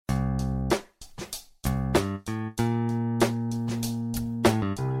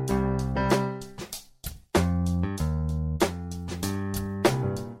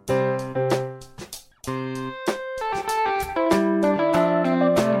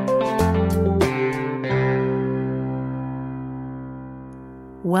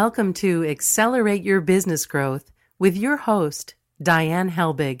Welcome to Accelerate Your Business Growth with your host, Diane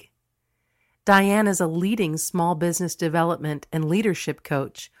Helbig. Diane is a leading small business development and leadership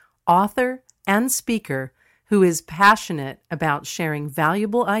coach, author, and speaker who is passionate about sharing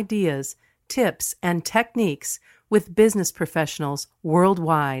valuable ideas, tips, and techniques with business professionals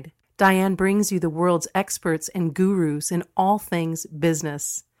worldwide. Diane brings you the world's experts and gurus in all things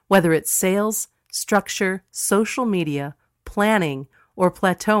business. Whether it's sales, structure, social media, planning, or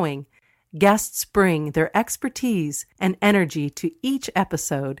plateauing, guests bring their expertise and energy to each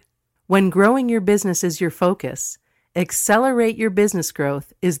episode. When growing your business is your focus, Accelerate Your Business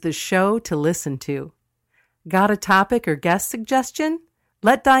Growth is the show to listen to. Got a topic or guest suggestion?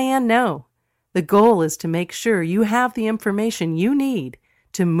 Let Diane know. The goal is to make sure you have the information you need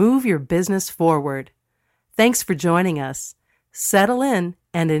to move your business forward. Thanks for joining us. Settle in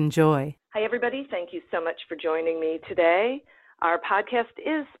and enjoy. Hi, everybody. Thank you so much for joining me today. Our podcast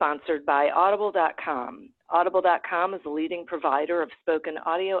is sponsored by Audible.com. Audible.com is a leading provider of spoken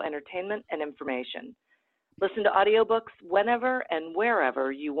audio entertainment and information. Listen to audiobooks whenever and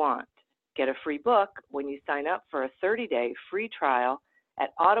wherever you want. Get a free book when you sign up for a 30-day free trial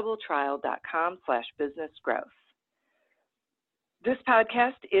at audibletrial.com/businessgrowth. This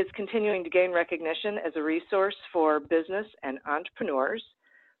podcast is continuing to gain recognition as a resource for business and entrepreneurs.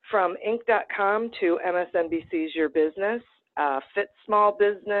 From Inc.com to MSNBC's Your Business, Fit Small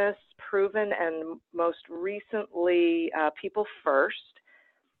Business, Proven, and most recently, People First.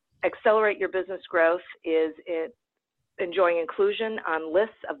 Accelerate Your Business Growth is enjoying inclusion on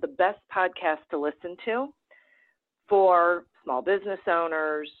lists of the best podcasts to listen to for small business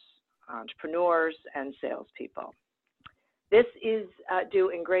owners, entrepreneurs, and salespeople. This is due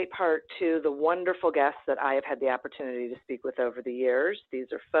in great part to the wonderful guests that I have had the opportunity to speak with over the years.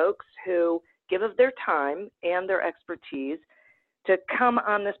 These are folks who give of their time and their expertise to come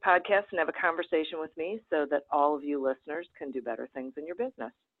on this podcast and have a conversation with me so that all of you listeners can do better things in your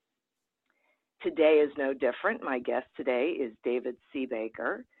business. Today is no different. My guest today is David C.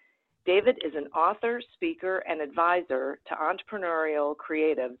 Baker. David is an author, speaker, and advisor to entrepreneurial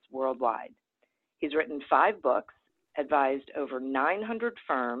creatives worldwide. He's written 5 books, advised over 900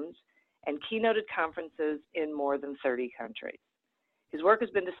 firms, and keynoted conferences in more than 30 countries. His work has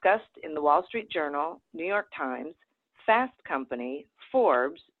been discussed in the Wall Street Journal, New York Times, Fast Company,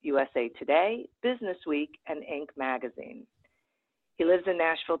 Forbes, USA Today, Business Week, and Inc. magazine. He lives in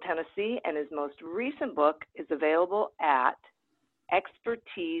Nashville, Tennessee, and his most recent book is available at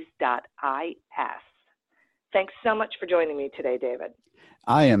expertise.is. Thanks so much for joining me today, David.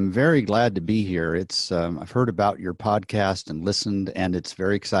 I am very glad to be here. I've heard about your podcast and listened, and it's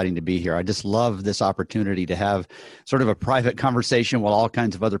very exciting to be here. I just love this opportunity to have sort of a private conversation while all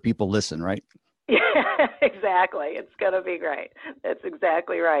kinds of other people listen, right? Yeah, exactly. It's going to be great. That's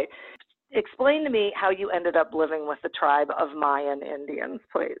exactly right. Explain to me how you ended up living with the tribe of Mayan Indians,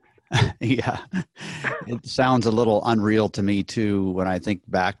 please. Yeah, it sounds a little unreal to me too when I think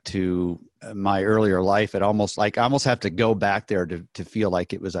back to my earlier life. I almost have to go back there to feel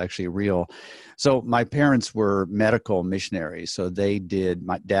like it was actually real. So my parents were medical missionaries. So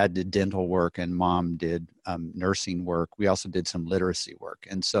my dad did dental work and mom did nursing work. We also did some literacy work.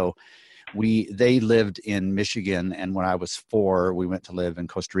 And so they lived in Michigan. And when I was 4, we went to live in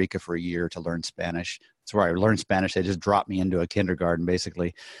Costa Rica for a year to learn Spanish. That's where I learned Spanish. They just dropped me into a kindergarten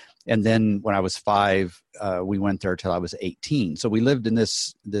basically. And then when I was 5, we went there till I was 18. So we lived in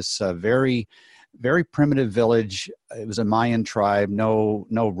this very, very primitive village. It was a Mayan tribe, no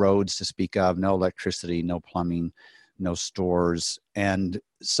roads to speak of, no electricity, no plumbing, no stores. And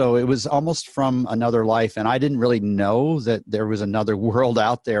so it was almost from another life. And I didn't really know that there was another world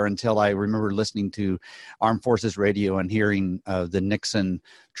out there until I remember listening to Armed Forces Radio and hearing the Nixon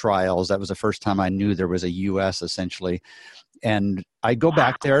trials. That was the first time I knew there was a U.S. essentially. And I go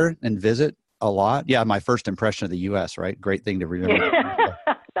back there and visit a lot. Yeah, my first impression of the U.S., right? Great thing to remember. Yeah.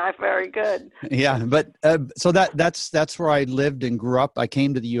 Not very good. Yeah, but so that's where I lived and grew up. I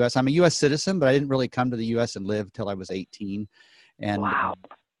came to the U.S. I'm a U.S. citizen, but I didn't really come to the U.S. and live till I was 18. And wow.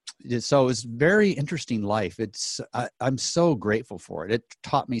 So it was a very interesting life. I'm so grateful for it. It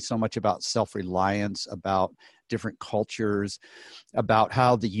taught me so much about self-reliance, about different cultures, about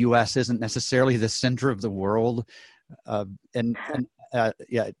how the U.S. isn't necessarily the center of the world. Yeah,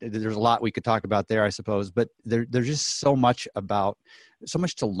 there's a lot we could talk about there, I suppose, but there's just so much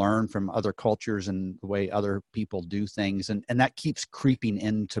to learn from other cultures and the way other people do things. And that keeps creeping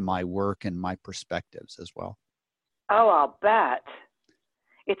into my work and my perspectives as well. Oh, I'll bet.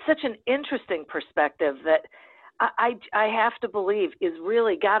 It's such an interesting perspective that I have to believe is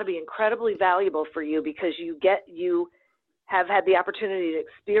really got to be incredibly valuable for you because you have had the opportunity to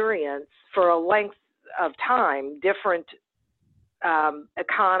experience for a length of time different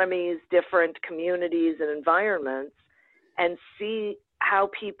economies, different communities and environments, and see how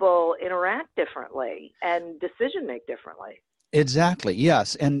people interact differently and decision make differently. Exactly.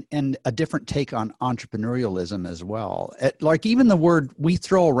 Yes. And a different take on entrepreneurialism as well. Like even the word, we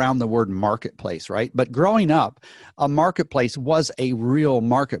throw around the word marketplace, right? But growing up, a marketplace was a real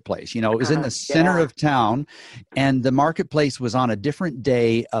marketplace. It was in the center of town, and the marketplace was on a different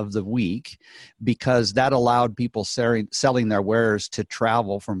day of the week because that allowed people selling their wares to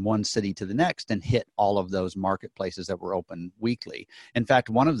travel from one city to the next and hit all of those marketplaces that were open weekly. In fact,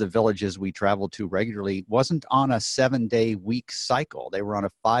 one of the villages we traveled to regularly wasn't on a 7-day week cycle. They were on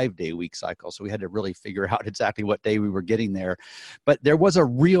a 5-day week cycle. So we had to really figure out exactly what day we were getting there. But there was a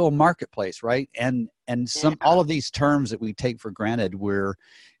real marketplace, right? And all of these terms that we take for granted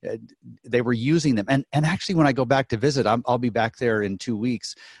they were using them. And actually, when I go back to visit, I'll be back there in 2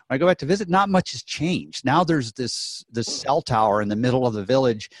 weeks. When I go back to visit, not much has changed. Now there's this cell tower in the middle of the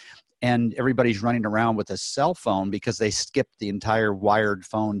village, and everybody's running around with a cell phone because they skipped the entire wired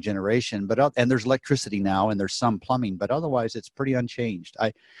phone generation. And there's electricity now, and there's some plumbing, but otherwise it's pretty unchanged.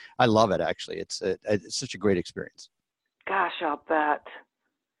 I love it, actually. It's such a great experience. Gosh, I'll bet.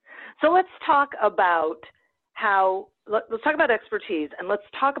 So let's talk about let's talk about expertise, and let's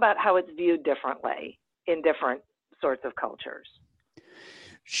talk about how it's viewed differently in different sorts of cultures.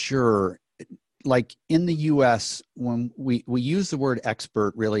 Sure. Like in the U.S., when we use the word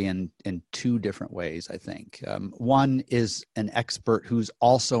expert really in 2 different ways, I think. One is an expert who's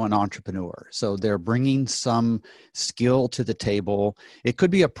also an entrepreneur. So they're bringing some skill to the table. It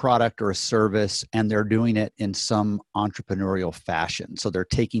could be a product or a service, and they're doing it in some entrepreneurial fashion. So they're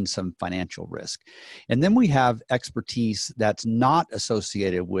taking some financial risk. And then we have expertise that's not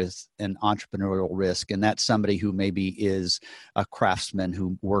associated with an entrepreneurial risk, and that's somebody who maybe is a craftsman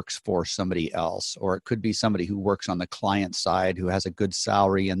who works for somebody else. Or it could be somebody who works on the client side who has a good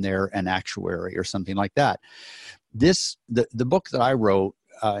salary and they're an actuary or something like that. The book that I wrote,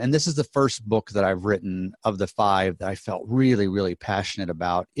 and this is the first book that I've written of the 5 that I felt really, really passionate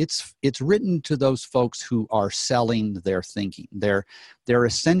about. It's written to those folks who are selling their thinking. They're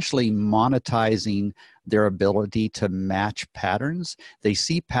essentially monetizing their ability to match patterns. They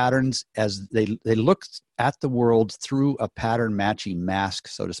see patterns as they look at the world through a pattern matching mask,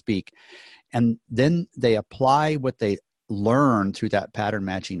 so to speak. And then they apply what they learn through that pattern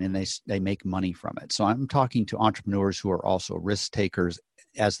matching, and they make money from it. So I'm talking to entrepreneurs who are also risk takers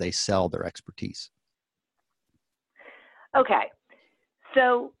as they sell their expertise. Okay.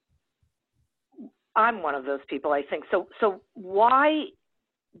 So I'm one of those people, I think. So why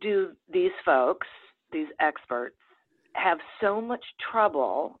do these folks, these experts, have so much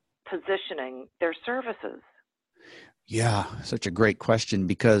trouble positioning their services? Yeah, such a great question,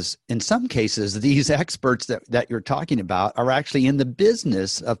 because in some cases, these experts that you're talking about are actually in the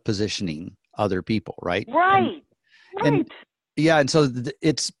business of positioning other people, right? Right. And so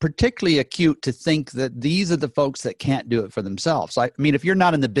it's particularly acute to think that these are the folks that can't do it for themselves. I mean, if you're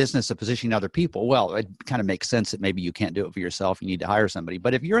not in the business of positioning other people, well, it kind of makes sense that maybe you can't do it for yourself. You need to hire somebody.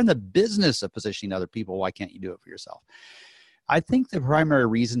 But if you're in the business of positioning other people, why can't you do it for yourself? I think the primary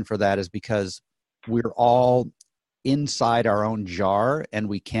reason for that is because we're all inside our own jar, and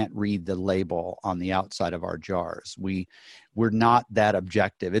we can't read the label on the outside of our jars. We're not that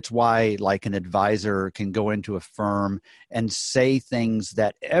objective. It's why, like, an advisor can go into a firm and say things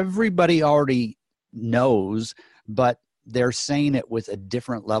that everybody already knows, but they're saying it with a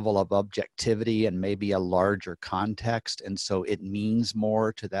different level of objectivity and maybe a larger context. And so it means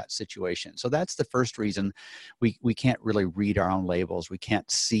more to that situation. So that's the first reason we can't really read our own labels. We can't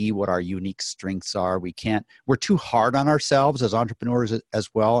see what our unique strengths are. We're too hard on ourselves as entrepreneurs as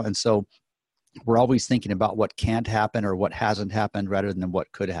well. And so we're always thinking about what can't happen or what hasn't happened rather than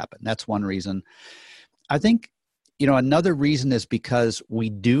what could happen. That's one reason. I think, another reason is because we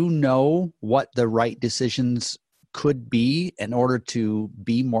do know what the right decisions could be in order to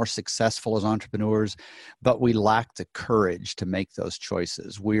be more successful as entrepreneurs, but we lack the courage to make those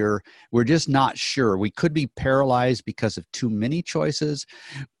choices. We're just not sure. We could be paralyzed because of too many choices.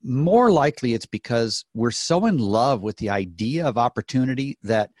 More likely, it's because we're so in love with the idea of opportunity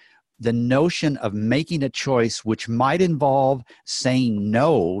that the notion of making a choice which might involve saying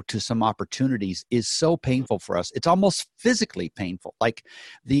no to some opportunities is so painful for us. It's almost physically painful. Like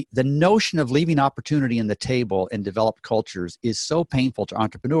the notion of leaving opportunity on the table in developed cultures is so painful to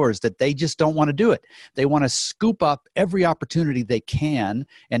entrepreneurs that they just don't want to do it. They want to scoop up every opportunity they can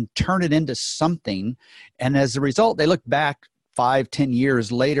and turn it into something. And as a result, they look back 5, 10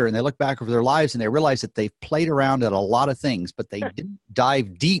 years later, and they look back over their lives and they realize that they've played around at a lot of things, but they didn't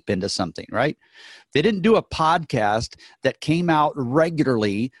dive deep into something, right? They didn't do a podcast that came out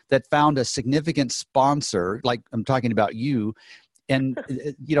regularly that found a significant sponsor, like I'm talking about you. And,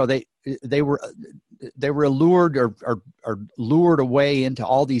 they were allured or lured away into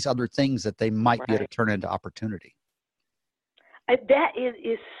all these other things that they might be able to turn into opportunity. That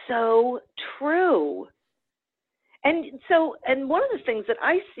is so true. And one of the things that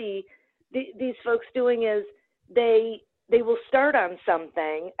I see these folks doing is they will start on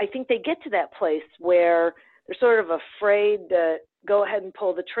something. I think they get to that place where they're sort of afraid to go ahead and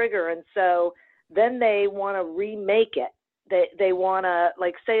pull the trigger. And so then they want to remake it. They want to,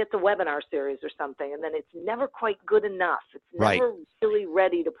 like, say it's a webinar series or something, and then it's never quite good enough. It's never really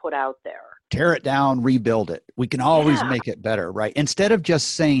ready to put out there. Tear it down, rebuild it. We can always make it better, right? Instead of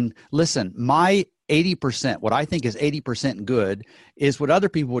just saying, listen, my 80%, what I think is 80% good is what other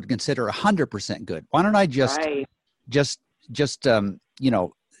people would consider 100% good. Why don't I just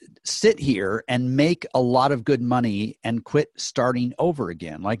sit here and make a lot of good money and quit starting over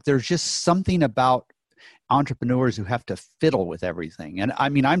again? Like, there's just something about entrepreneurs who have to fiddle with everything. And I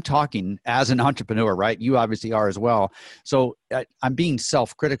mean, I'm talking as an entrepreneur, right? You obviously are as well. So I'm being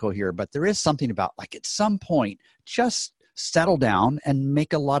self-critical here, but there is something about, like, at some point, just settle down and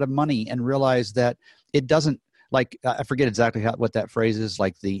make a lot of money and realize that it doesn't, like, I forget exactly what that phrase is,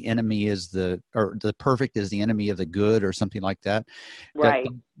 like the enemy is the perfect is the enemy of the good or something like that. Right.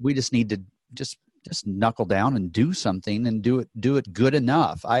 We just need to just knuckle down and do something and do it good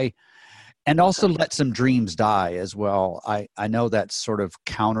enough. And also let some dreams die as well. I know that's sort of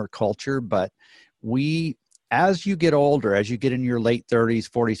counterculture, but as you get older, as you get in your late 30s,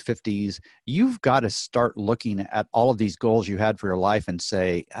 40s, 50s, you've got to start looking at all of these goals you had for your life and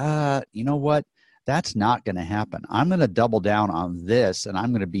say, you know what? That's not going to happen. I'm going to double down on this, and I'm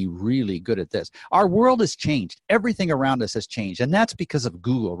going to be really good at this. Our world has changed. Everything around us has changed, and that's because of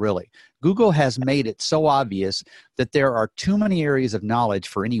Google, really. Google has made it so obvious that there are too many areas of knowledge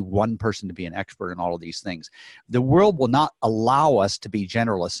for any one person to be an expert in all of these things. The world will not allow us to be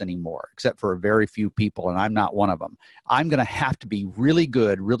generalists anymore, except for a very few people, and I'm not one of them. I'm going to have to be really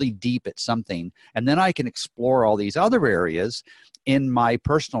good, really deep at something, and then I can explore all these other areas in my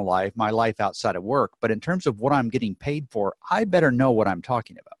personal life, my life outside of work. But in terms of what I'm getting paid for, I better know what I'm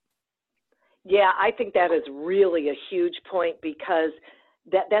talking about. Yeah, I think that is really a huge point, because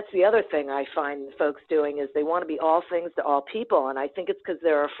that's the other thing I find folks doing is they want to be all things to all people. And I think it's because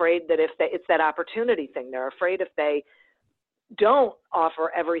they're afraid that it's that opportunity thing. They're afraid if they don't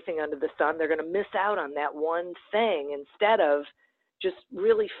offer everything under the sun, they're going to miss out on that one thing, instead of just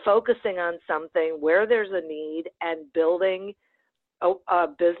really focusing on something where there's a need and building a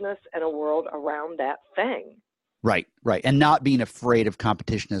business and a world around that thing. Right. And not being afraid of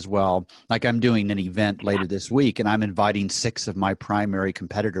competition as well. Like, I'm doing an event later this week, and I'm inviting 6 of my primary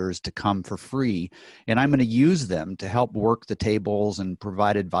competitors to come for free. And I'm going to use them to help work the tables and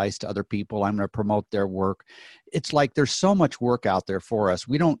provide advice to other people. I'm going to promote their work. It's like there's so much work out there for us.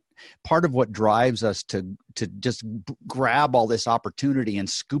 Part of what drives us to just grab all this opportunity and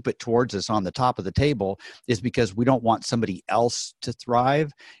scoop it towards us on the top of the table is because we don't want somebody else to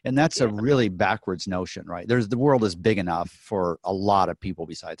thrive. And that's a really backwards notion, right? The world is big enough for a lot of people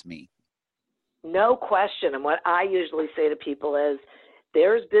besides me. No question. And what I usually say to people is,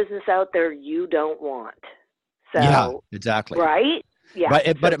 there's business out there you don't want. So, yeah, exactly. Right? Yeah.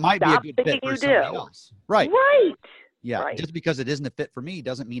 Right. But it might be a good fit for somebody else. Right. Right. Yeah. Right. Just because it isn't a fit for me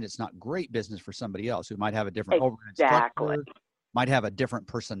doesn't mean it's not great business for somebody else who might have a different overhead structure, might have a different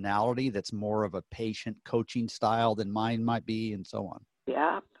personality that's more of a patient coaching style than mine might be, and so on.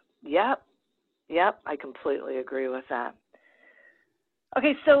 Yep. I completely agree with that.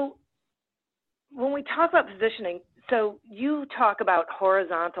 Okay. So when we talk about positioning, so you talk about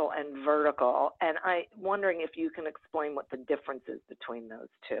horizontal and vertical, and I'm wondering if you can explain what the difference is between those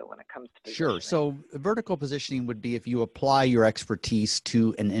two when it comes to positioning. Sure. So vertical positioning would be if you apply your expertise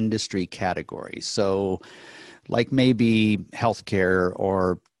to an industry category. So like maybe healthcare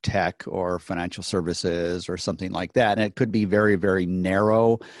or tech or financial services or something like that. And it could be very, very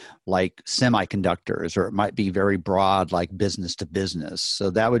narrow, like semiconductors, or it might be very broad, like business to business. So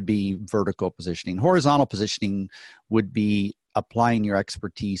that would be vertical positioning. Horizontal positioning would be applying your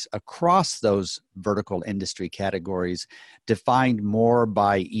expertise across those vertical industry categories, defined more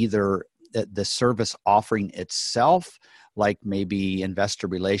by either the service offering itself like maybe investor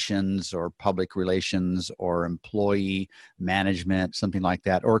relations or public relations or employee management, something like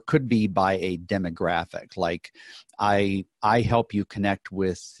that. Or it could be by a demographic, like I help you connect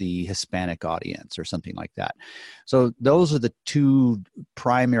with the Hispanic audience or something like that. So those are the two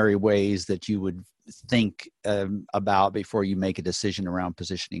primary ways that you would think about before you make a decision around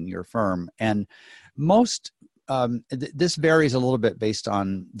positioning your firm. And most this varies a little bit based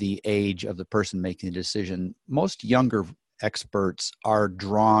on the age of the person making the decision. Most younger experts are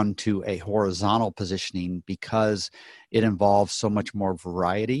drawn to a horizontal positioning because it involves so much more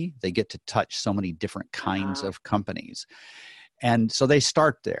variety. They get to touch so many different kinds of companies. And so they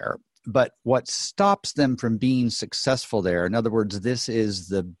start there. But what stops them from being successful there, in other words, this is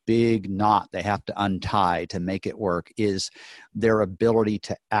the big knot they have to untie to make it work, is their ability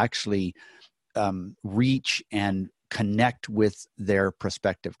to actually reach and connect with their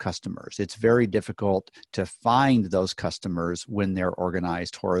prospective customers. It's very difficult to find those customers when they're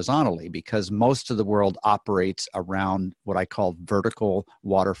organized horizontally, because most of the world operates around what I call vertical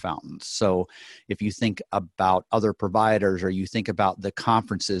water fountains. So if you think about other providers, or you think about the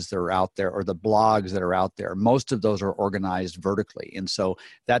conferences that are out there, or the blogs that are out there, most of those are organized vertically. And so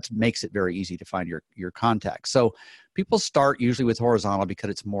that makes it very easy to find your contacts. So people start usually with horizontal because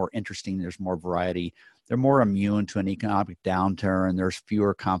it's more interesting. There's more variety. They're more immune to an economic downturn. There's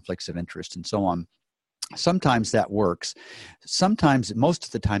fewer conflicts of interest and so on. Sometimes that works. Sometimes, most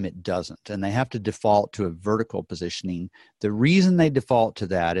of the time, it doesn't. And they have to default to a vertical positioning. The reason they default to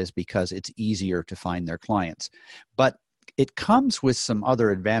that is because it's easier to find their clients. But it comes with some other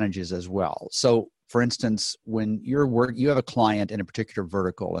advantages as well. So, for instance, when you have a client in a particular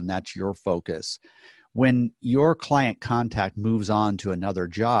vertical and that's your focus, when your client contact moves on to another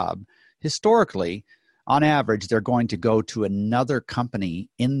job, historically, on average, they're going to go to another company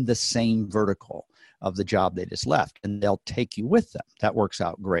in the same vertical of the job they just left, and they'll take you with them. That works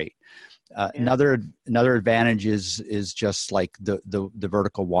out great. Another advantage is just like the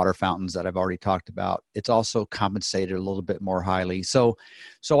vertical water fountains that I've already talked about. It's also compensated a little bit more highly. So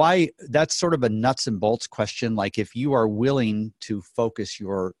that's sort of a nuts and bolts question. Like, if you are willing to focus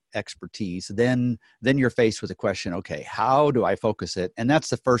your expertise, then you're faced with a question. Okay, how do I focus it? And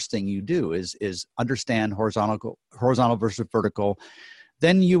that's the first thing you do is understand horizontal versus vertical.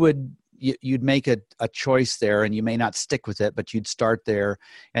 Then you'd make a choice there, and you may not stick with it, but you'd start there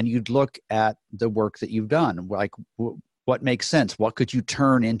and you'd look at the work that you've done. Like, what makes sense? What could you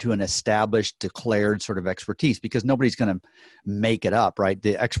turn into an established, declared sort of expertise? Because nobody's going to make it up, right?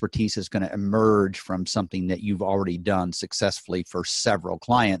 The expertise is going to emerge from something that you've already done successfully for several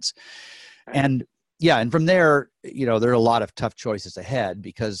clients. And from there, there are a lot of tough choices ahead,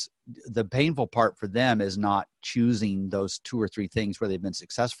 because the painful part for them is not choosing those two or three things where they've been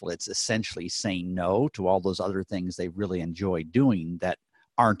successful. It's essentially saying no to all those other things they really enjoy doing that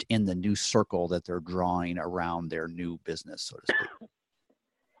aren't in the new circle that they're drawing around their new business, so to speak.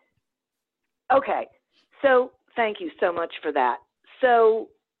 Okay. So thank you so much for that. So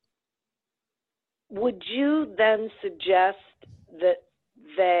would you then suggest that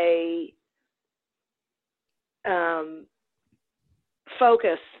they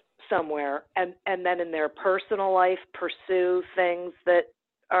focus somewhere and then in their personal life pursue things that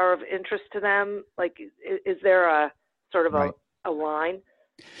are of interest to them? Like, is there a sort of a line?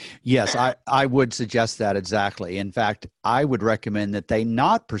 Yes, I would suggest that exactly. In fact, I would recommend that they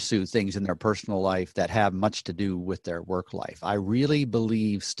not pursue things in their personal life that have much to do with their work life. I really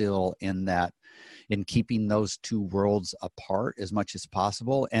believe still in that, in keeping those two worlds apart as much as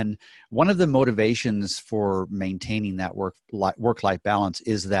possible. And one of the motivations for maintaining that work-life balance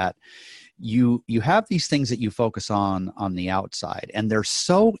is that you have these things that you focus on the outside, and they're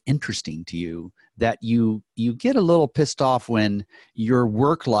so interesting to you that you get a little pissed off when your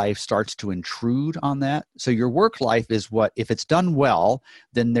work life starts to intrude on that. So your work life is what, if it's done well,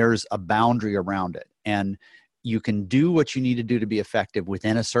 then there's a boundary around it. And you can do what you need to do to be effective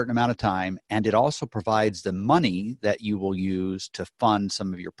within a certain amount of time. And it also provides the money that you will use to fund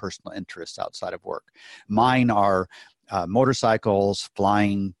some of your personal interests outside of work. Mine are motorcycles,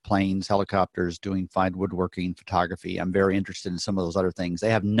 flying planes, helicopters, doing fine woodworking, photography. I'm very interested in some of those other things. They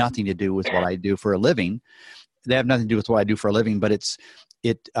have nothing to do with what I do for a living. But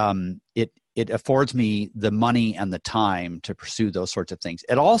it affords me the money and the time to pursue those sorts of things.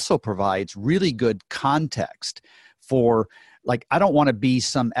 It also provides really good context for, like, I don't want to be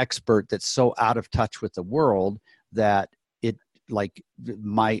some expert that's so out of touch with the world that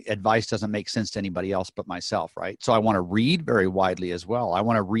my advice doesn't make sense to anybody else but myself, right? So I want to read very widely as well. I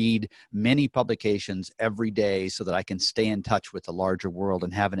want to read many publications every day so that I can stay in touch with the larger world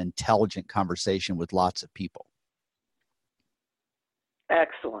and have an intelligent conversation with lots of people.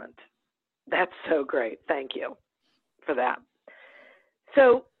 Excellent. That's so great. Thank you for that.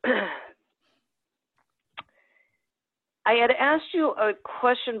 So I had asked you a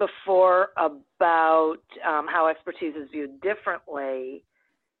question before about how expertise is viewed differently.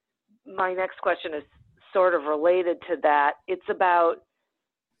 My next question is sort of related to that. It's about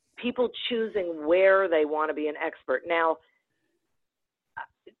people choosing where they want to be an expert. Now,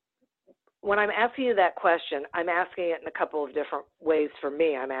 when I'm asking you that question, I'm asking it in a couple of different ways for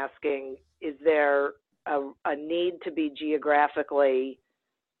me. I'm asking, is there a need to be geographically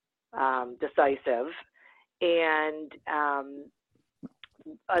decisive? And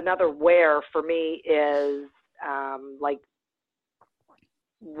another where for me is like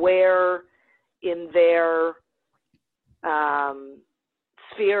where in their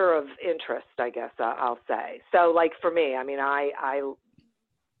sphere of interest, I guess I'll say. So like for me, I mean, I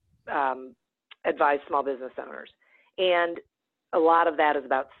advise small business owners, and a lot of that is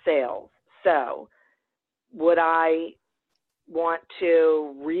about sales. So would I want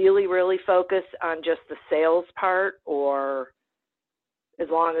to really, really focus on just the sales part, or as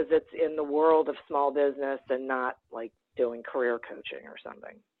long as it's in the world of small business and not like doing career coaching or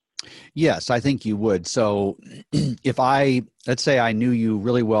something? Yes, I think you would. So if let's say I knew you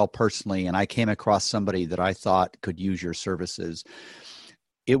really well personally and I came across somebody that I thought could use your services,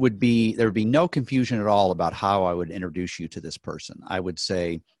 there would be no confusion at all about how I would introduce you to this person. I would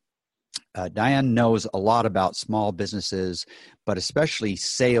say, Diane knows a lot about small businesses, but especially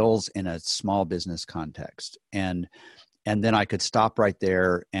sales in a small business context. And then I could stop right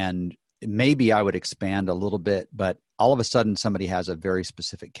there, and maybe I would expand a little bit, but all of a sudden somebody has a very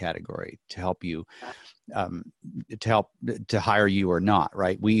specific category to help you, to hire you or not,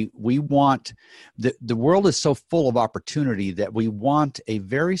 right? We want, the world is so full of opportunity that we want a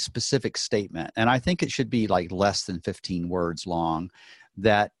very specific statement. And I think it should be like less than 15 words long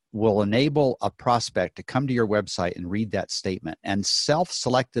that will enable a prospect to come to your website and read that statement and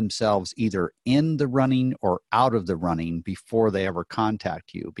self-select themselves either in the running or out of the running before they ever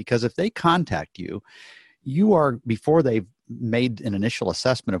contact you. Because if they contact you, you are, before they've made an initial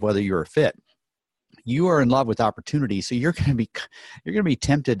assessment of whether you're a fit, you are in love with opportunity. So you're going to be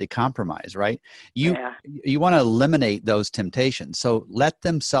tempted to compromise, right? You want to eliminate those temptations. So let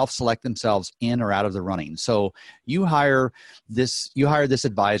them self-select themselves in or out of the running. So you hire this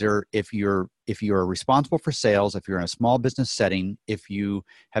advisor if you're responsible for sales, if you're in a small business setting, if you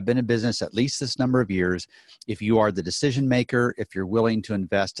have been in business at least this number of years, if you are the decision maker, if you're willing to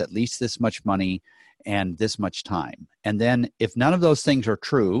invest at least this much money and this much time. And then if none of those things are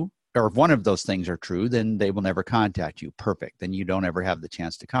true, or if one of those things are true, then they will never contact you. Perfect. Then you don't ever have the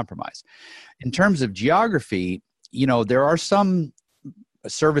chance to compromise. In terms of geography, there are some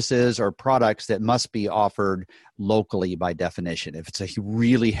services or products that must be offered locally by definition. If it's a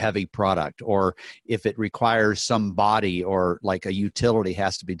really heavy product, or if it requires some body, or like a utility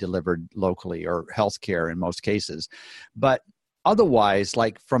has to be delivered locally, or healthcare in most cases. But otherwise,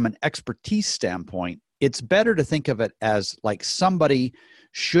 like from an expertise standpoint, it's better to think of it as like somebody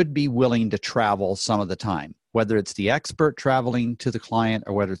should be willing to travel some of the time, whether it's the expert traveling to the client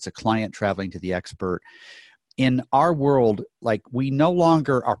or whether it's a client traveling to the expert. In our world, like we no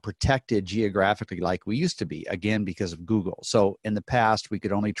longer are protected geographically like we used to be, again, because of Google. So in the past, we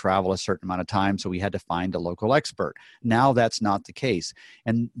could only travel a certain amount of time, so we had to find a local expert. Now that's not the case.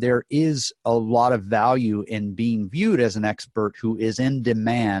 And there is a lot of value in being viewed as an expert who is in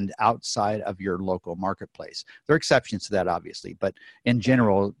demand outside of your local marketplace. There are exceptions to that, obviously, but in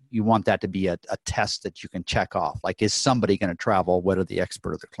general, you want that to be a test that you can check off. Like, is somebody going to travel, whether the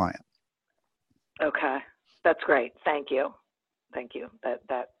expert or the client? Okay. That's great. Thank you. Thank you.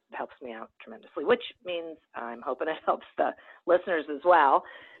 That helps me out tremendously, which means I'm hoping it helps the listeners as well.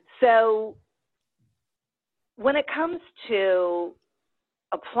 So when it comes to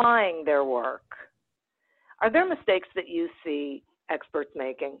applying their work, are there mistakes that you see experts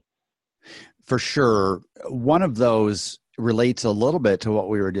making? For sure. One of those relates a little bit to what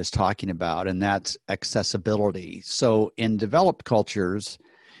we were just talking about, and that's accessibility. So in developed cultures,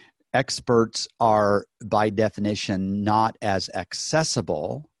 experts are by definition not as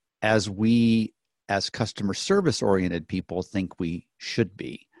accessible as we, as customer service oriented people, think we should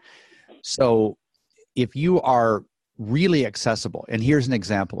be. So if you are really accessible, and here's an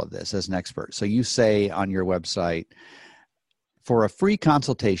example of this as an expert. So you say on your website, for a free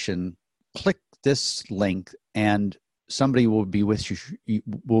consultation, click this link and somebody will be with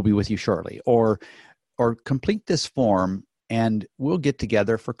you shortly, or complete this form and we'll get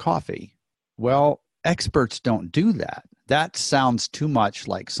together for coffee. Well, experts don't do that. That sounds too much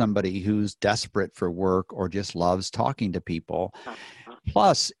like somebody who's desperate for work or just loves talking to people.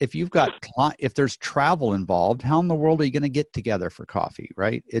 Plus, if you've got if there's travel involved, how in the world are you going to get together for coffee,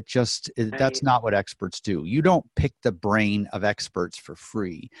 right? That's not what experts do. You don't pick the brain of experts for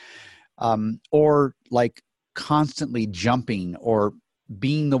free, or like constantly jumping or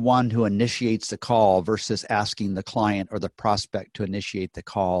being the one who initiates the call versus asking the client or the prospect to initiate the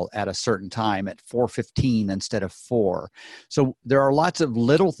call at a certain time at 4:15 instead of 4. So there are lots of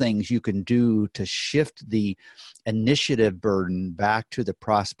little things you can do to shift the initiative burden back to the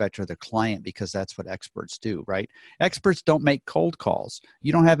prospect or the client, because that's what experts do, right? Experts don't make cold calls.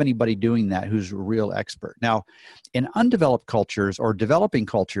 You don't have anybody doing that who's a real expert. Now, in undeveloped cultures or developing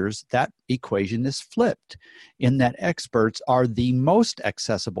cultures, that equation is flipped in that experts are the most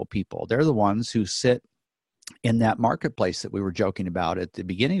accessible people. They're the ones who sit in that marketplace that we were joking about at the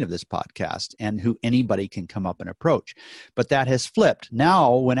beginning of this podcast, and who anybody can come up and approach. But that has flipped.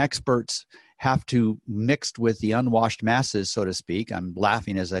 Now, when experts have to mixed with the unwashed masses, so to speak, I'm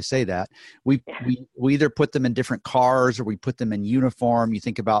laughing as I say that, we either put them in different cars or we put them in uniform. You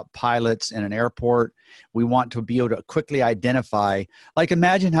think about pilots in an airport. We want to be able to quickly identify, like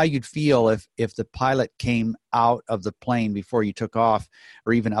imagine how you'd feel if the pilot came out of the plane before you took off,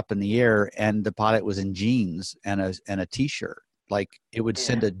 or even up in the air, and the pilot was in jeans and a t-shirt. Like it would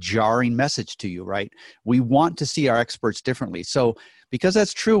send a jarring message to you, right? We want to see our experts differently. So because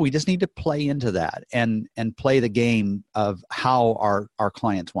that's true, we just need to play into that and play the game of how our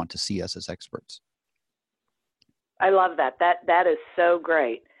clients want to see us as experts. I love that. That is so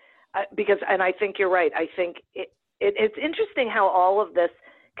great. Because I think you're right. I think it's interesting how all of this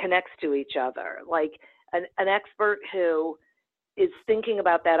connects to each other. Like an expert who is thinking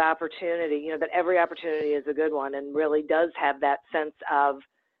about that opportunity, that every opportunity is a good one, and really does have that sense of,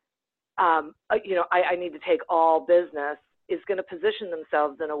 I need to take all business, is going to position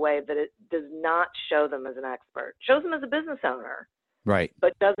themselves in a way that it does not show them as an expert. Shows them as a business owner, right?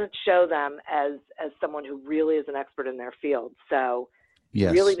 But doesn't show them as someone who really is an expert in their field. So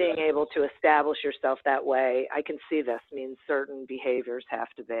yes. Really being able to establish yourself that way, I can see this means certain behaviors have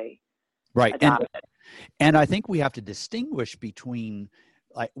to be right. adopted. And I think we have to distinguish between,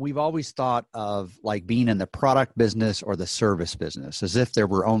 like, we've always thought of like being in the product business or the service business as if there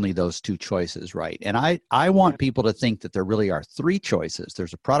were only those two choices, right? And I want people to think that there really are three choices.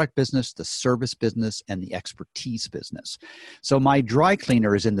 There's a product business, the service business, and the expertise business. So my dry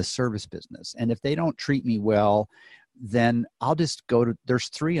cleaner is in the service business. And if they don't treat me well, then I'll just go to, there's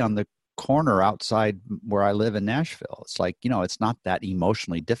 3 on the corner outside where I live in Nashville. It's like, it's not that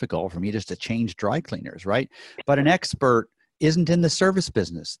emotionally difficult for me just to change dry cleaners, right? But an expert isn't in the service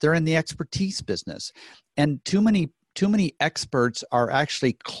business. They're in the expertise business. And too many experts are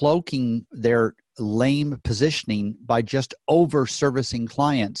actually cloaking their lame positioning by just over servicing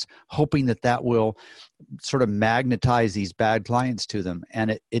clients, hoping that will sort of magnetize these bad clients to them.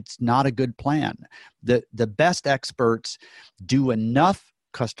 And it's not a good plan. The best experts do enough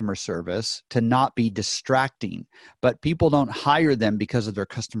customer service to not be distracting, but people don't hire them because of their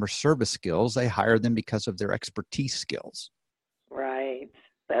customer service skills. They hire them because of their expertise skills. Right.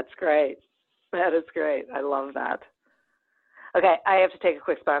 That's great. That is great. I love that. Okay, I have to take a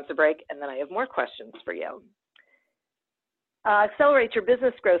quick sponsor break, and then I have more questions for you. Accelerate Your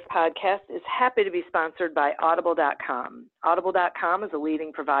Business Growth podcast is happy to be sponsored by Audible.com. Audible.com is a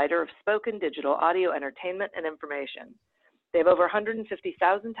leading provider of spoken digital audio entertainment and information. They have over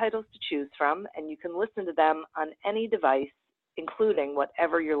 150,000 titles to choose from, and you can listen to them on any device, including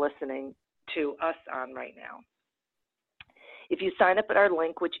whatever you're listening to us on right now. If you sign up at our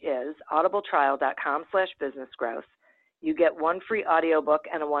link, which is audibletrial.com/businessgrowth, you get 1 free audiobook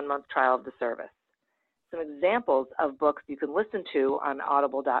and a 1-month trial of the service. Some examples of books you can listen to on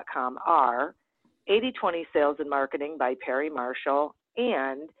audible.com are 80/20 Sales and Marketing by Perry Marshall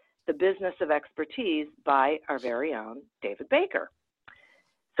and The Business of Expertise by our very own David Baker.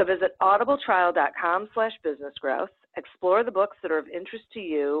 So visit audibletrial.com/businessgrowth, explore the books that are of interest to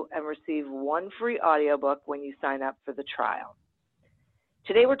you, and receive 1 free audiobook when you sign up for the trial.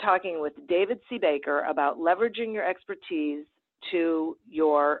 Today we're talking with David C. Baker about leveraging your expertise to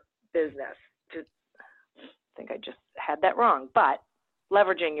your business. I think I just had that wrong, but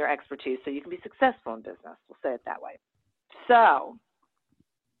leveraging your expertise so you can be successful in business. We'll say it that way. So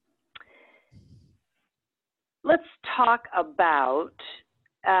let's talk about,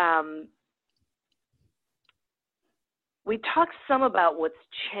 we talked some about what's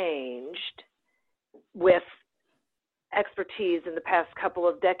changed with expertise in the past couple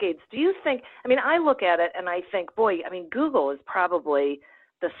of decades. Do you think, I look at it and I think, Google is probably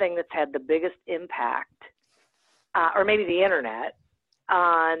the thing that's had the biggest impact, or maybe the internet,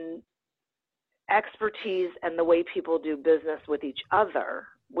 on expertise and the way people do business with each other.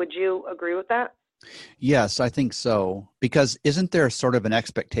 Would you agree with that? Yes, I think so. Because isn't there sort of an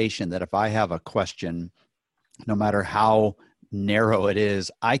expectation that if I have a question, no matter how narrow it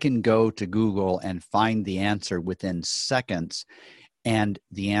is, I can go to Google and find the answer within seconds, and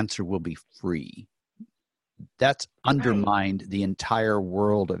the answer will be free? That's undermined the entire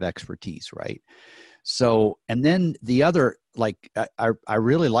world of expertise, right? So, and then the other, like, I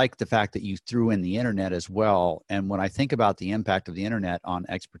really like the fact that you threw in the internet as well. And when I think about the impact of the internet on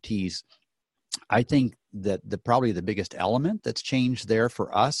expertise, I think that probably the biggest element that's changed there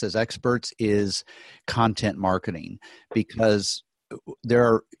for us as experts is content marketing, because there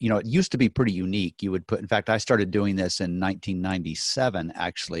are, it used to be pretty unique. You would put, in fact, I started doing this in 1997,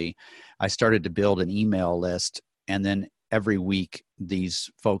 actually. I started to build an email list, and then every week these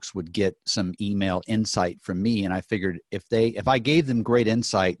folks would get some email insight from me. And I figured if I gave them great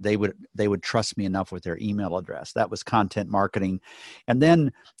insight, they would trust me enough with their email address. That was content marketing. And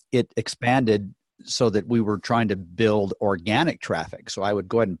then it expanded so that we were trying to build organic traffic. So I would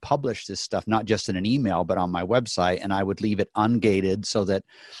go ahead and publish this stuff, not just in an email, but on my website, and I would leave it ungated so that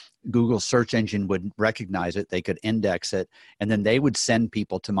Google search engine would recognize it. They could index it, and then they would send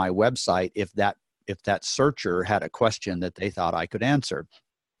people to my website if that searcher had a question that they thought I could answer.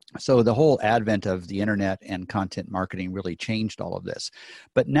 So the whole advent of the internet and content marketing really changed all of this.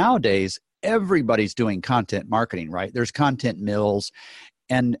 But nowadays, everybody's doing content marketing, right? There's content mills.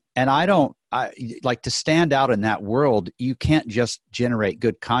 And I like to stand out in that world. You can't just generate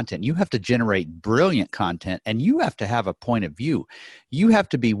good content. You have to generate brilliant content, and you have to have a point of view. You have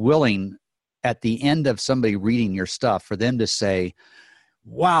to be willing at the end of somebody reading your stuff for them to say,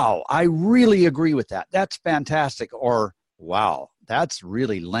 wow, I really agree with that. That's fantastic. Or, wow, that's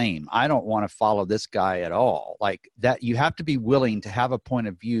really lame. I don't want to follow this guy at all. Like that, you have to be willing to have a point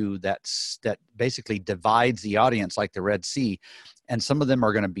of view that basically divides the audience like the Red Sea. And some of them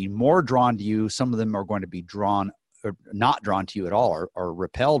are going to be more drawn to you. Some of them are going to be drawn or not drawn to you at all, or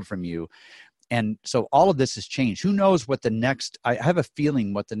repelled from you. And so all of this has changed. Who knows what I have a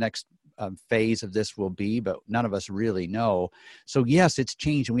feeling what the next phase of this will be, but none of us really know. So yes, it's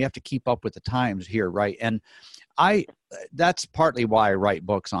changed, and we have to keep up with the times here, right? And that's partly why I write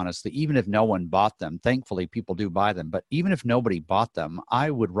books, honestly. Even if no one bought them, thankfully people do buy them, but even if nobody bought them, I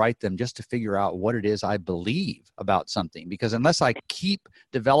would write them just to figure out what it is I believe about something. Because unless I keep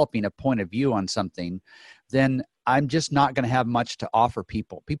developing a point of view on something, then I'm just not going to have much to offer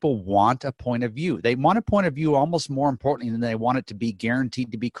people. People want a point of view. They want a point of view almost more importantly than they want it to be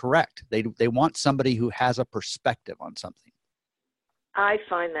guaranteed to be correct. They want somebody who has a perspective on something. I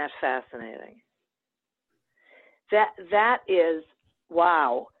find that fascinating. That is,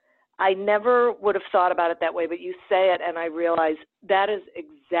 wow. I never would have thought about it that way, but you say it and I realize that is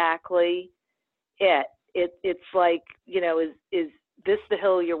exactly it. It's like, is this the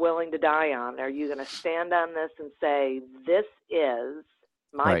hill you're willing to die on? Are you going to stand on this and say, this is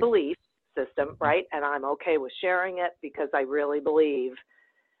my belief system, right? And I'm okay with sharing it because I really believe.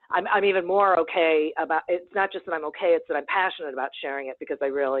 I'm even more okay about, it's not just that I'm okay, it's that I'm passionate about sharing it because I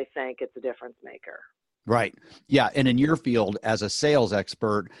really think it's a difference maker. Right. Yeah. And in your field as a sales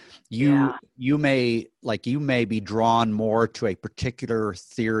expert, you may be drawn more to a particular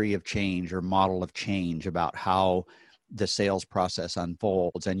theory of change or model of change about how the sales process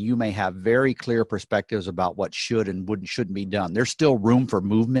unfolds. And you may have very clear perspectives about what should and shouldn't be done. There's still room for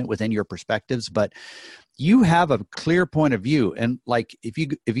movement within your perspectives, but you have a clear point of view. And like, if you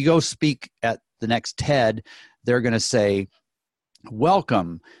go speak at the next TED, they're going to say,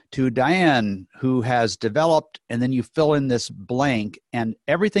 welcome to Diane, who has developed, and then you fill in this blank, and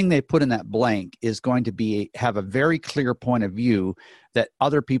everything they put in that blank is going to have a very clear point of view that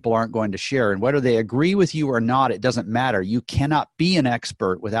other people aren't going to share. And whether they agree with you or not, it doesn't matter. You cannot be an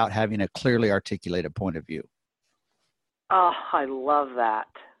expert without having a clearly articulated point of view. Oh, I love that.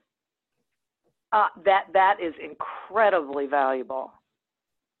 That is incredibly valuable.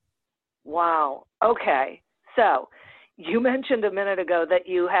 Wow. Okay. So you mentioned a minute ago that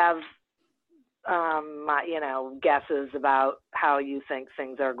you have, guesses about how you think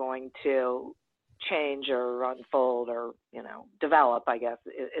things are going to change or unfold or, develop, I guess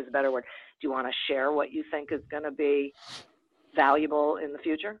is a better word. Do you want to share what you think is going to be valuable in the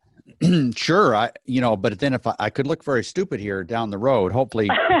future? Sure. But then if I could look very stupid here down the road, hopefully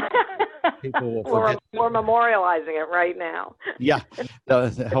people will forget. We're memorializing it right now. Yeah.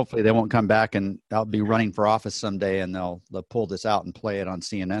 Hopefully they won't come back, and I'll be running for office someday and they'll pull this out and play it on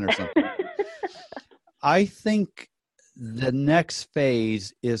CNN or something. I think the next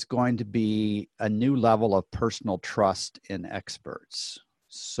phase is going to be a new level of personal trust in experts.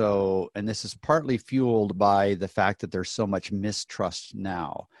 So, and this is partly fueled by the fact that there's so much mistrust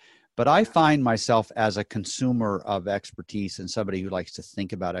now. But I find myself as a consumer of expertise and somebody who likes to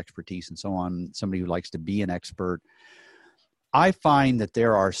think about expertise and so on, somebody who likes to be an expert. I find that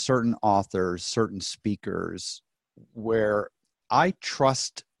there are certain authors, certain speakers where I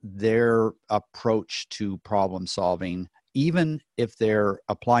trust their approach to problem solving, even if they're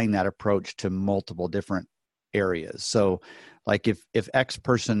applying that approach to multiple different areas. So like if X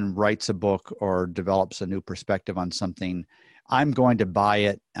person writes a book or develops a new perspective on something, I'm going to buy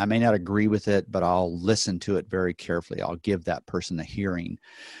it. I may not agree with it, but I'll listen to it very carefully. I'll give that person a hearing.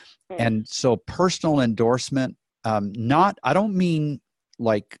 And so personal endorsement, I don't mean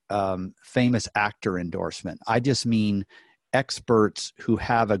like famous actor endorsement. I just mean experts who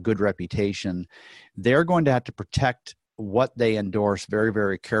have a good reputation. They're going to have to protect what they endorse very,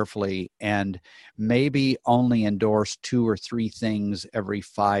 very carefully, and maybe only endorse 2 or 3 things every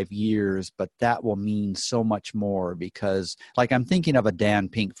 5 years, but that will mean so much more because, like, I'm thinking of a Dan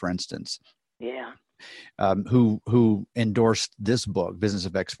Pink, for instance. Yeah. Who endorsed this book, Business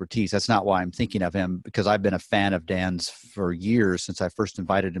of Expertise. That's not why I'm thinking of him, because I've been a fan of Dan's for years since I first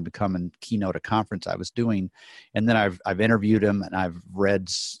invited him to come and keynote a conference I was doing. And then I've interviewed him and I've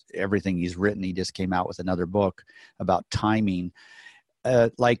read everything he's written. He just came out with another book about timing.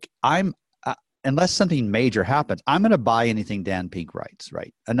 Unless something major happens, I'm going to buy anything Dan Pink writes,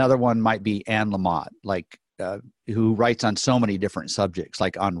 right? Another one might be Anne Lamott, who writes on so many different subjects,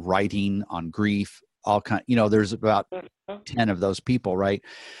 like on writing, on grief, all kind, there's about 10 of those people, right?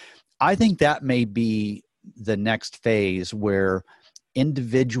 I think that may be the next phase where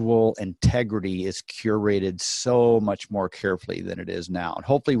individual integrity is curated so much more carefully than it is now. And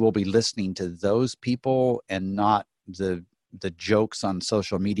hopefully we'll be listening to those people and not the jokes on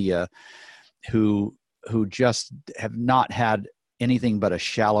social media who just have not had anything but a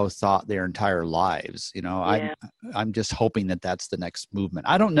shallow thought their entire lives. I'm just hoping that that's the next movement.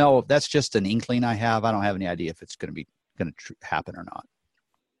 I don't know if that's just an inkling I have. I don't have any idea if it's going to happen or not.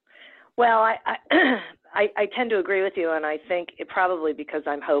 Well, I tend to agree with you, and I think it probably because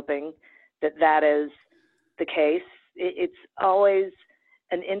I'm hoping that is the case. It's always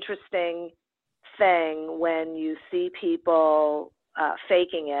an interesting thing when you see people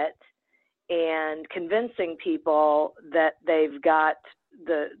faking it and convincing people that they've got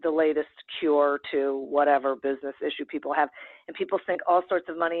the latest cure to whatever business issue people have. And people sink all sorts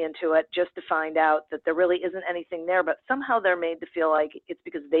of money into it just to find out that there really isn't anything there, but somehow they're made to feel like it's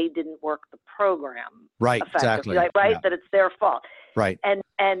because they didn't work the program right, effectively, exactly. right? Yeah. That it's their fault. Right.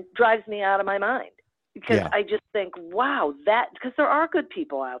 And drives me out of my mind because I just think, wow, because there are good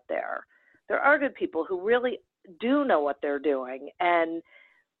people out there. There are good people who really do know what they're doing and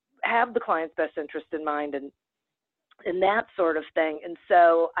have the client's best interest in mind and that sort of thing. And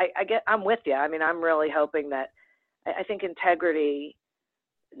so I'm with you. I mean, I'm really hoping that I think integrity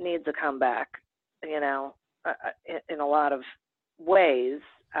needs a comeback, in a lot of ways,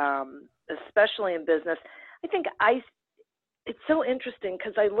 especially in business. I think it's so interesting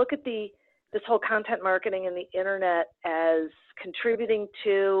because I look at this whole content marketing and the internet as contributing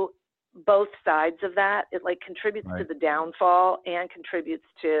to both sides of that. It contributes to the downfall and contributes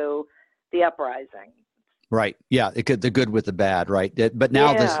to the uprising. Right. Yeah. The good with the bad. Right. But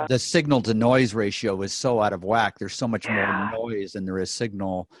now the signal to noise ratio is so out of whack. There's so much more noise than there is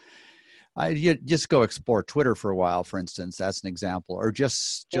signal. You just go explore Twitter for a while, for instance. That's an example. Or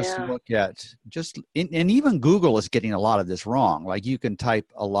just look at and even Google is getting a lot of this wrong. Like you can type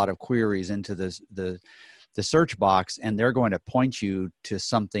a lot of queries into the search box and they're going to point you to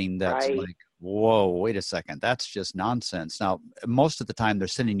something that's like, whoa, wait a second, that's just nonsense. Now, most of the time they're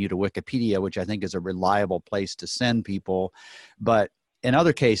sending you to Wikipedia, which I think is a reliable place to send people. But in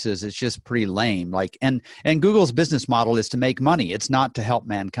other cases, it's just pretty lame. And Google's business model is to make money. It's not to help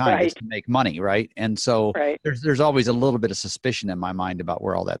mankind. It's to make money, right? And so there's always a little bit of suspicion in my mind about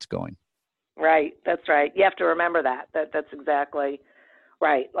where all that's going. Right. That's right. You have to remember that. That's exactly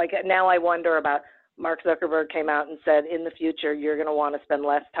right. Like now I wonder about Mark Zuckerberg came out and said, in the future, you're going to want to spend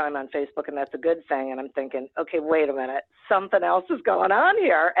less time on Facebook, and that's a good thing. And I'm thinking, okay, wait a minute, something else is going on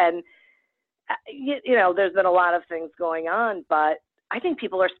here. And, there's been a lot of things going on, but I think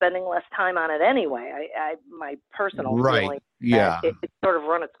people are spending less time on it anyway. My personal feeling it's sort of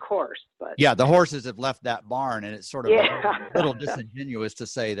run its course. But the horses have left that barn, and it's sort of a little disingenuous to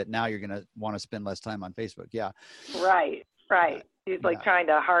say that now you're going to want to spend less time on Facebook. Yeah. Right. He's trying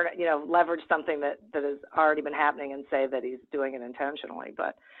to leverage something that has already been happening and say that he's doing it intentionally.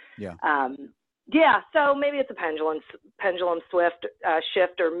 But so maybe it's a pendulum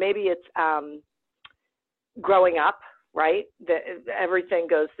shift, or maybe it's growing up right? Everything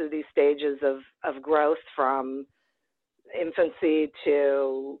goes through these stages of growth, from infancy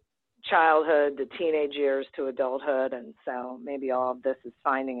to childhood to teenage years to adulthood. And so maybe all of this is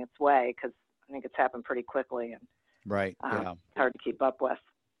finding its way, because I think it's happened pretty quickly, and Right. Yeah. it's hard to keep up with.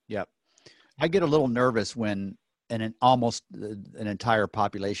 Yep. I get a little nervous when almost an entire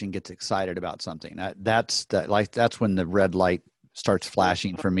population gets excited about something. That's when the red light starts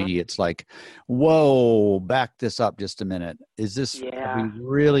flashing for me. It's like, whoa, back this up just a minute. Have we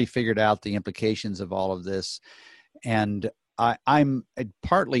really figured out the implications of all of this? And I'm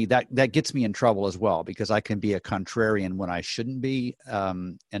partly that gets me in trouble as well, because I can be a contrarian when I shouldn't be.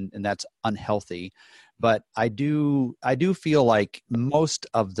 And that's unhealthy. But I do feel like most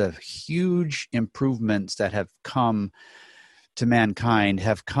of the huge improvements that have come to mankind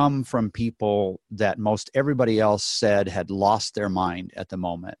have come from people that most everybody else said had lost their mind at the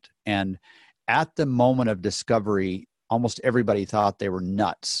moment. And at the moment of discovery, almost everybody thought they were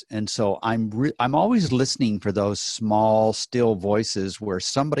nuts. And so I'm always listening for those small, still voices where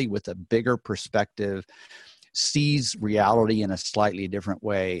somebody with a bigger perspective sees reality in a slightly different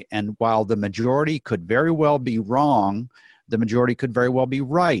way. And while the majority could very well be wrong, the majority could very well be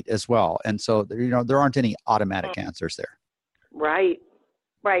right as well. And so, there aren't any automatic answers there. Right.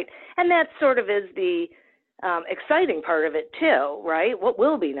 And that sort of is the exciting part of it too, right? What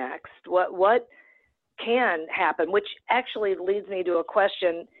will be next? What can happen? Which actually leads me to a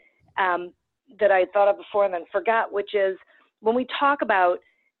question that I thought of before and then forgot, which is, when we talk about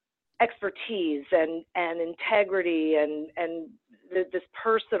expertise and integrity and this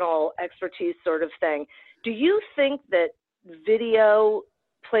personal expertise sort of thing, do you think that video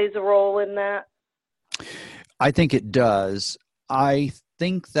plays a role in that? I think it does. I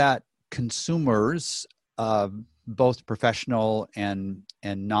think that consumers, both professional and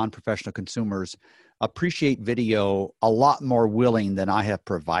non-professional consumers, appreciate video a lot more willing than I have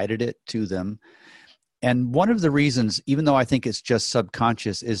provided it to them. And one of the reasons, even though I think it's just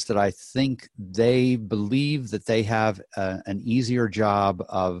subconscious, is that I think they believe that they have an easier job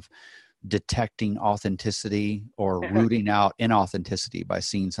of detecting authenticity or rooting out inauthenticity by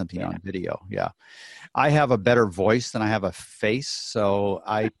seeing something on video. Yeah. I have a better voice than I have a face, so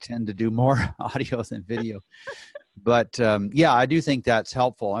I tend to do more audio than video. But I do think that's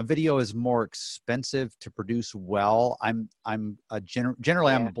helpful. And video is more expensive to produce well.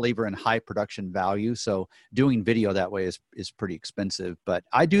 Generally I'm a believer in high production value, so doing video that way is pretty expensive. But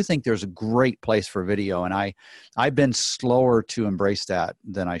I do think there's a great place for video, and I've been slower to embrace that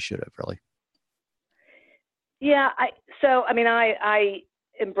than I should have, really. Yeah, I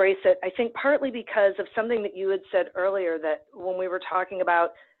embrace it. I think partly because of something that you had said earlier, that when we were talking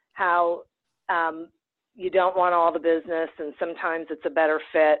about how you don't want all the business, and sometimes it's a better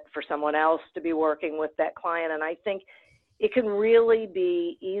fit for someone else to be working with that client. And I think it can really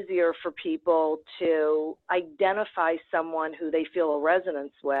be easier for people to identify someone who they feel a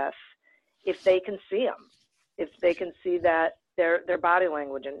resonance with if they can see them, if they can see that their body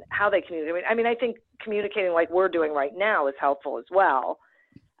language and how they communicate. I mean, I think communicating like we're doing right now is helpful as well.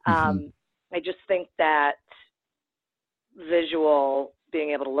 I just think that visual,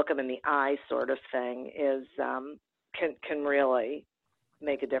 being able to look them in the eye sort of thing is can really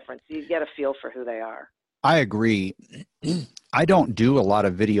make a difference. You get a feel for who they are. I agree. I don't do a lot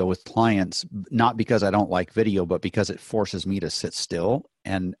of video with clients, not because I don't like video, but because it forces me to sit still.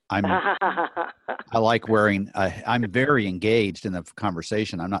 And I like I'm very engaged in the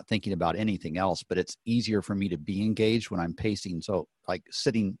conversation. I'm not thinking about anything else, but it's easier for me to be engaged when I'm pacing. So like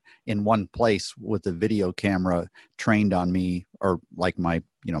sitting in one place with the video camera trained on me, or like my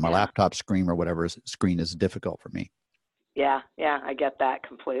laptop screen or whatever screen, is difficult for me. Yeah, I get that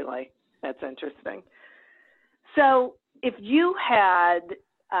completely. That's interesting. So if you had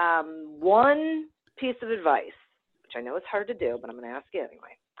one piece of advice, which I know is hard to do, but I'm going to ask you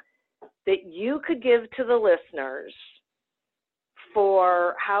anyway, that you could give to the listeners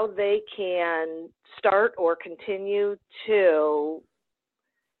for how they can start or continue to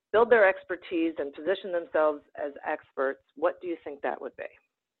build their expertise and position themselves as experts, what do you think that would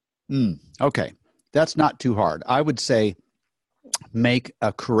be? Okay. That's not too hard. I would say make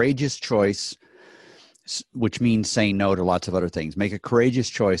a courageous choice, which means saying no to lots of other things. Make a courageous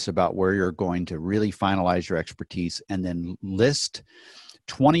choice about where you're going to really finalize your expertise, and then list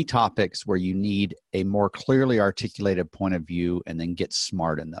 20 topics where you need a more clearly articulated point of view, and then get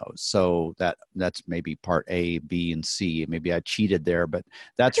smart in those. So that's maybe part A, B, and C. Maybe I cheated there, but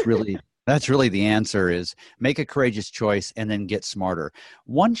that's really the answer, is make a courageous choice and then get smarter.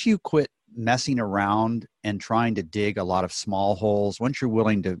 Once you quit messing around and trying to dig a lot of small holes, once you're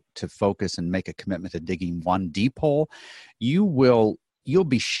willing to focus and make a commitment to digging one deep hole, you'll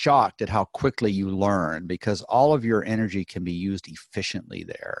be shocked at how quickly you learn, because all of your energy can be used efficiently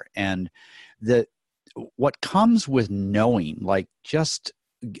there. And what comes with knowing, like just,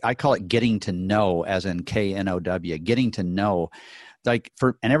 I call it getting to know, as in KNOW, getting to know. And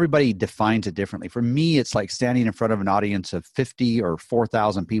everybody defines it differently. For me, it's like standing in front of an audience of 50 or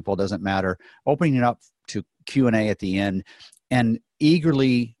 4,000 people, doesn't matter, opening it up to Q&A at the end and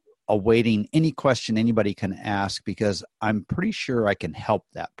eagerly awaiting any question anybody can ask, because I'm pretty sure I can help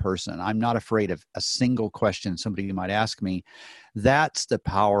that person. I'm not afraid of a single question somebody might ask me. That's the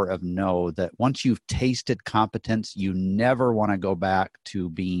power of know, that once you've tasted competence, you never want to go back to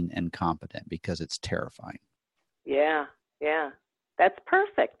being incompetent, because it's terrifying. Yeah. That's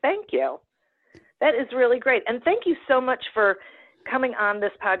perfect. Thank you. That is really great. And thank you so much for coming on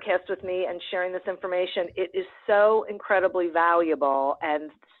this podcast with me and sharing this information. It is so incredibly valuable and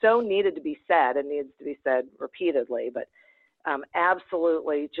so needed to be said, and needs to be said repeatedly, but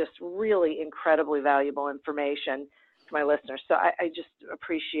absolutely just really incredibly valuable information to my listeners. So I just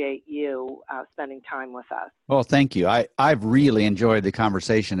appreciate you spending time with us. Well, thank you. I've really enjoyed the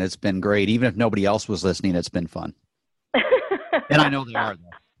conversation. It's been great. Even if nobody else was listening, it's been fun. And I know they are, though.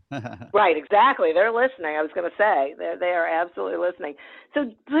 Right, exactly. They're listening. I was going to say they are absolutely listening. So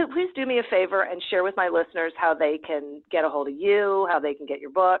please do me a favor and share with my listeners how they can get a hold of you, how they can get your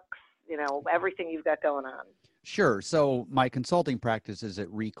books, everything you've got going on. Sure. So my consulting practice is at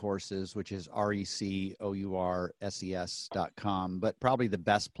Recourses, which is RECOURSES.com. But probably the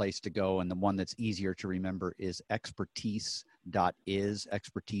best place to go, and the one that's easier to remember, is expertise.is.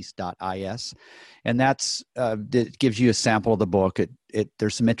 And that's it gives you a sample of the book.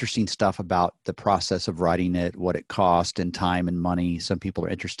 There's some interesting stuff about the process of writing it, what it cost in time and money. Some people are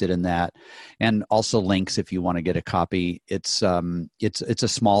interested in that, and also links if you want to get a copy. It's a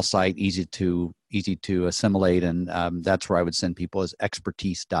small site, easy to assimilate, and that's where I would send people, is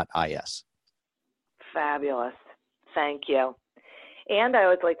expertise.is. Fabulous. Thank you. And I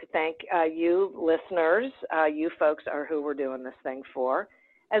would like to thank you listeners. You folks are who we're doing this thing for,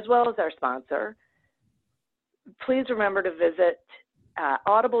 as well as our sponsor. Please remember to visit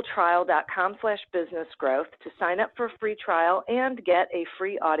audibletrial.com/businessgrowth to sign up for a free trial and get a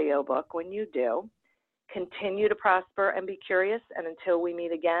free audiobook when you do. Continue to prosper and be curious. And until we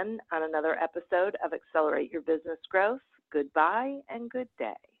meet again on another episode of Accelerate Your Business Growth, goodbye and good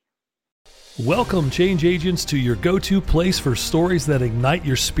day. Welcome, change agents, to your go-to place for stories that ignite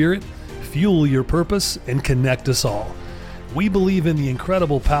your spirit, fuel your purpose, and connect us all. We believe in the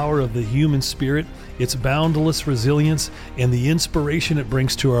incredible power of the human spirit, its boundless resilience, and the inspiration it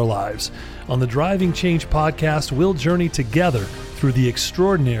brings to our lives. On the Driving Change podcast, we'll journey together through the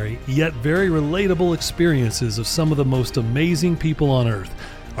extraordinary yet very relatable experiences of some of the most amazing people on earth.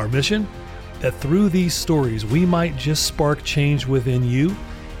 Our mission? That through these stories, we might just spark change within you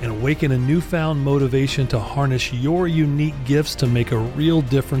and awaken a newfound motivation to harness your unique gifts to make a real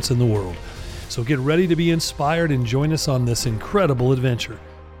difference in the world. So get ready to be inspired and join us on this incredible adventure.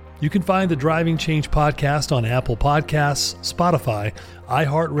 You can find the Driving Change podcast on Apple Podcasts, Spotify,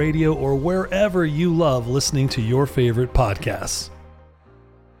 iHeartRadio, or wherever you love listening to your favorite podcasts.